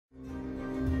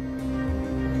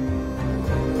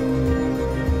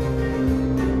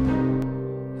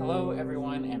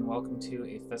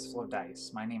Fistful of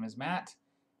Dice. My name is Matt,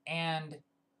 and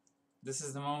this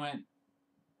is the moment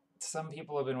some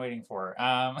people have been waiting for.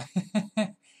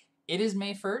 It is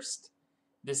May 1st.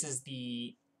 This is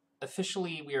we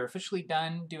are officially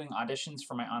done doing auditions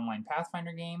for my online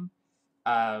Pathfinder game.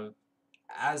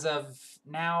 As of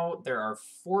now, there are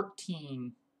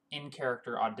 14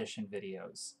 in-character audition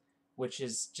videos, which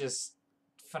is just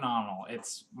phenomenal.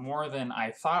 It's more than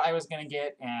I thought I was going to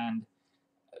get, and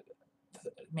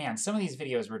man, some of these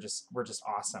videos were just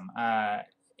awesome.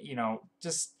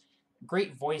 Just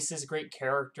great voices, great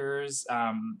characters.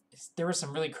 There were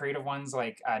some really creative ones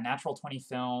like Natural 20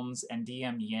 Films and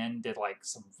DM Yin did like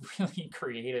some really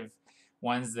creative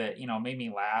ones that made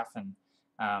me laugh, and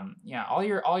yeah, all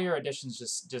your auditions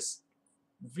just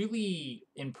really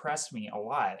impressed me a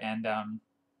lot, and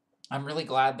I'm really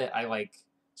glad that I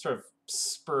sort of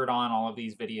spurred on all of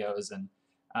these videos, and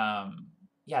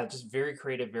yeah, just very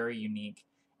creative, very unique.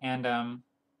 And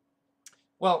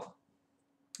well,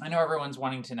 I know everyone's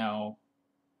wanting to know,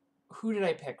 who did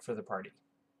I pick for the party?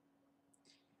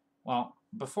 Well,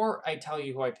 before I tell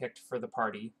you who I picked for the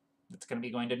party that's going to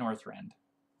be going to Northrend,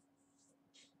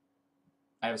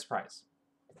 I have a surprise.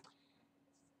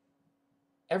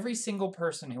 Every single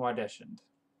person who auditioned,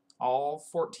 all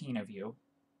 14 of you,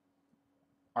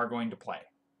 are going to play.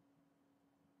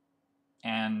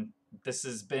 And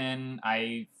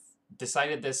I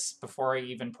decided this before I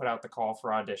even put out the call for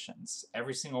auditions.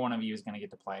 Every single one of you is going to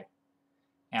get to play.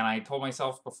 And I told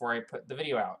myself before I put the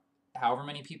video out, however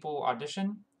many people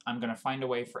audition, I'm going to find a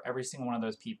way for every single one of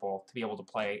those people to be able to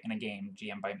play in a game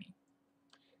GM by me.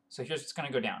 So here's what's going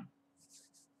to go down.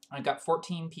 I've got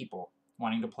 14 people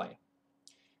wanting to play.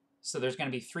 So there's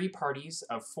going to be 3 parties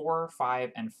of 4,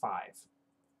 5, and 5.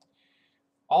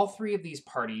 All 3 of these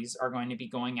parties are going to be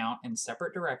going out in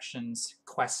separate directions,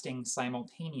 questing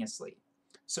simultaneously.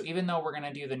 So even though we're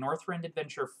going to do the Northrend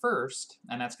adventure first,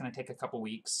 and that's going to take a couple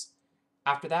weeks,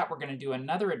 after that we're going to do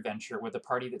another adventure with a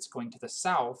party that's going to the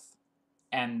south,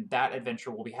 and that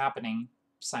adventure will be happening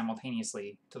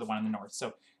simultaneously to the one in the north.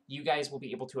 So you guys will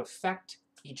be able to affect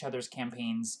each other's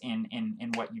campaigns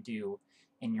in what you do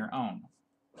in your own.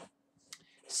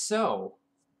 So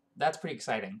that's pretty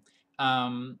exciting.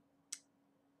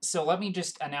 So let me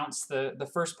just announce the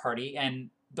first party,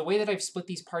 and the way that I've split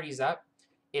these parties up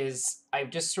is I've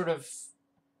just sort of,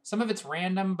 some of it's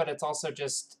random, but it's also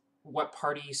just what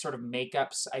party sort of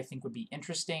makeups I think would be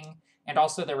interesting, and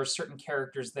also there were certain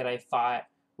characters that I thought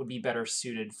would be better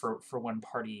suited for one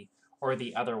party or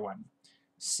the other one.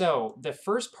 So the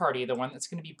first party, the one that's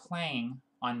going to be playing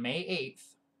on May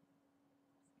 8th,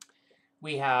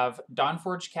 we have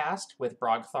Dawnforge cast with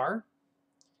Brogthar.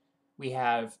 We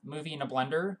have Movie in a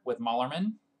Blender with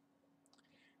Mallerman.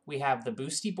 We have The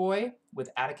Boosty Boy with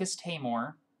Atticus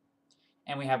Taymor.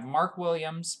 And we have Mark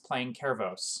Williams playing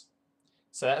Kervos.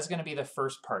 So that's going to be the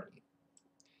first party.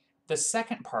 The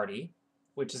second party,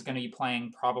 which is going to be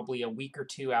playing probably a week or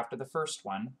 2 after the first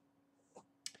one,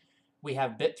 we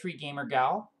have Bit3 Gamer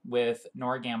Gal with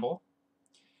Nora Gamble.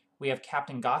 We have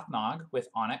Captain Gothnog with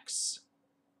Onyx.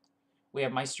 We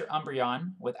have Meister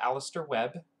Umbreon with Alistair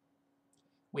Webb.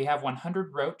 We have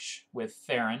 100 Roach with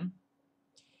Theron.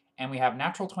 And we have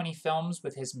Natural 20 Films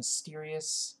with his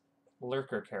mysterious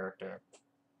lurker character.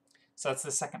 So that's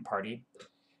the second party.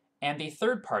 And the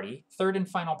third party, third and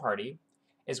final party,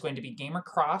 is going to be Gamer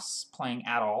Cross playing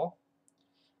Adol,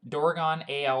 Dorgon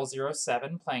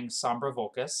AL07 playing Sombra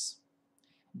Volcus,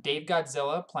 Dave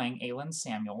Godzilla playing Aylin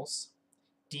Samuels,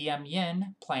 DM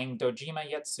Yin playing Dojima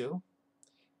Yetsu,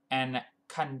 and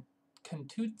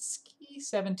Kantutski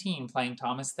 17 playing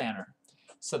Thomas Thanner.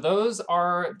 So those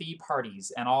are the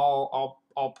parties, and I'll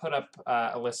put up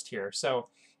a list here. So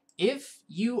if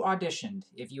you auditioned,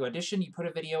 you put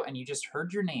a video and you just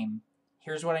heard your name,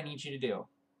 here's what I need you to do.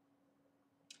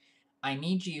 I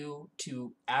need you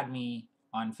to add me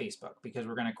on Facebook, because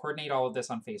we're going to coordinate all of this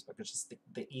on Facebook. It's just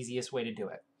the easiest way to do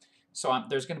it. So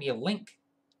there's going to be a link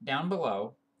down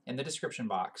below in the description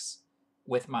box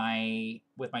with my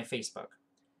Facebook.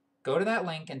 Go to that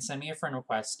link and send me a friend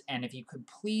request, and if you could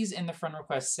please in the friend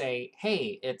request say,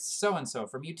 hey, it's so-and-so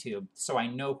from YouTube, so I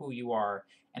know who you are,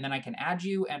 and then I can add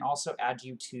you and also add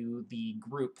you to the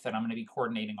group that I'm going to be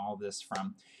coordinating all of this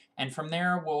from. And from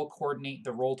there, we'll coordinate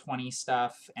the Roll20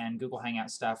 stuff and Google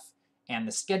Hangout stuff and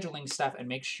the scheduling stuff and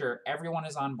make sure everyone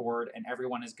is on board and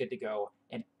everyone is good to go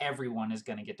and everyone is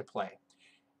going to get to play.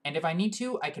 And if I need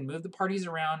to, I can move the parties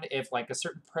around. If like a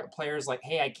certain player is like,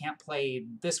 hey, I can't play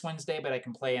this Wednesday, but I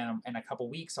can play in a couple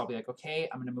weeks, I'll be like, okay,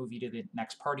 I'm going to move you to the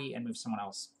next party and move someone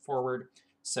else forward.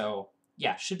 So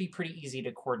yeah, should be pretty easy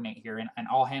to coordinate here, and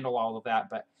I'll handle all of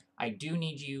that. But I do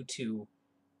need you to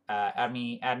add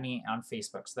me on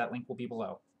Facebook. So that link will be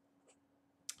below.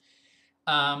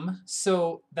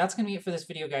 So that's going to be it for this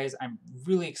video, guys. I'm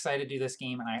really excited to do this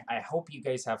game, and I hope you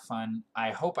guys have fun.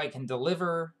 I hope I can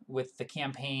deliver with the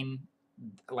campaign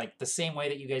like the same way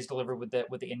that you guys deliver with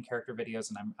the in-character videos,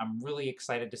 and I'm really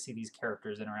excited to see these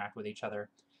characters interact with each other.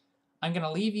 I'm going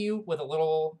to leave you with a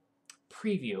little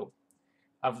preview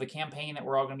of the campaign that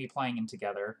we're all going to be playing in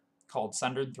together called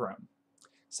Sundered Throne.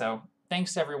 So,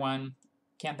 thanks everyone.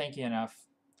 Can't thank you enough.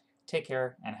 Take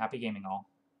care, and happy gaming all.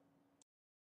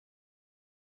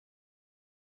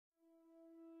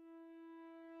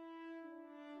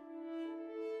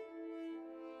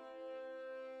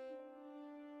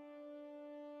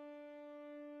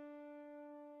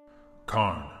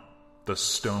 Karn, the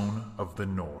Stone of the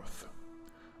North.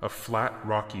 A flat,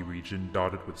 rocky region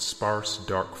dotted with sparse,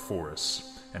 dark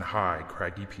forests and high,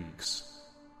 craggy peaks.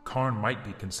 Karn might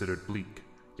be considered bleak,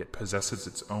 yet possesses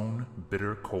its own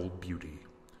bitter, cold beauty.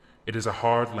 It is a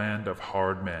hard land of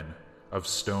hard men, of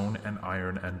stone and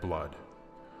iron and blood.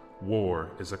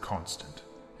 War is a constant,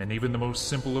 and even the most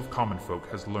simple of common folk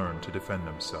has learned to defend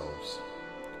themselves.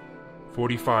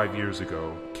 45 years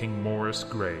ago, King Morris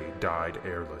Grey died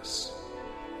heirless.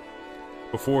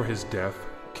 Before his death,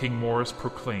 King Morris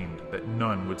proclaimed that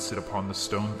none would sit upon the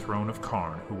stone throne of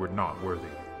Karn who were not worthy.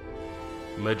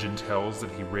 Legend tells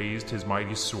that he raised his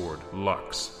mighty sword,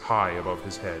 Lux, high above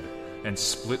his head, and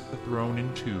split the throne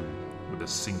in two with a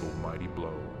single mighty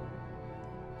blow.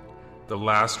 The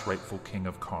last rightful king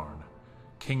of Karn,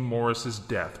 King Morris's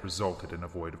death resulted in a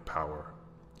void of power.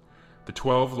 The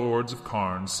 12 lords of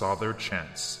Karn saw their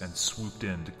chance and swooped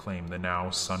in to claim the now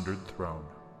sundered throne.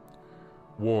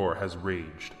 War has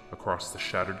raged across the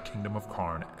shattered kingdom of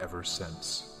Karn ever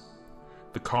since.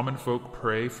 The common folk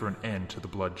pray for an end to the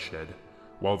bloodshed,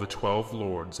 while the 12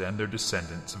 lords and their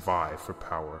descendants vie for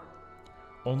power.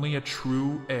 Only a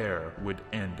true heir would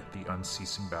end the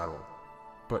unceasing battle,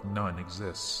 but none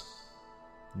exists.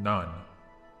 None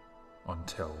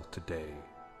until today.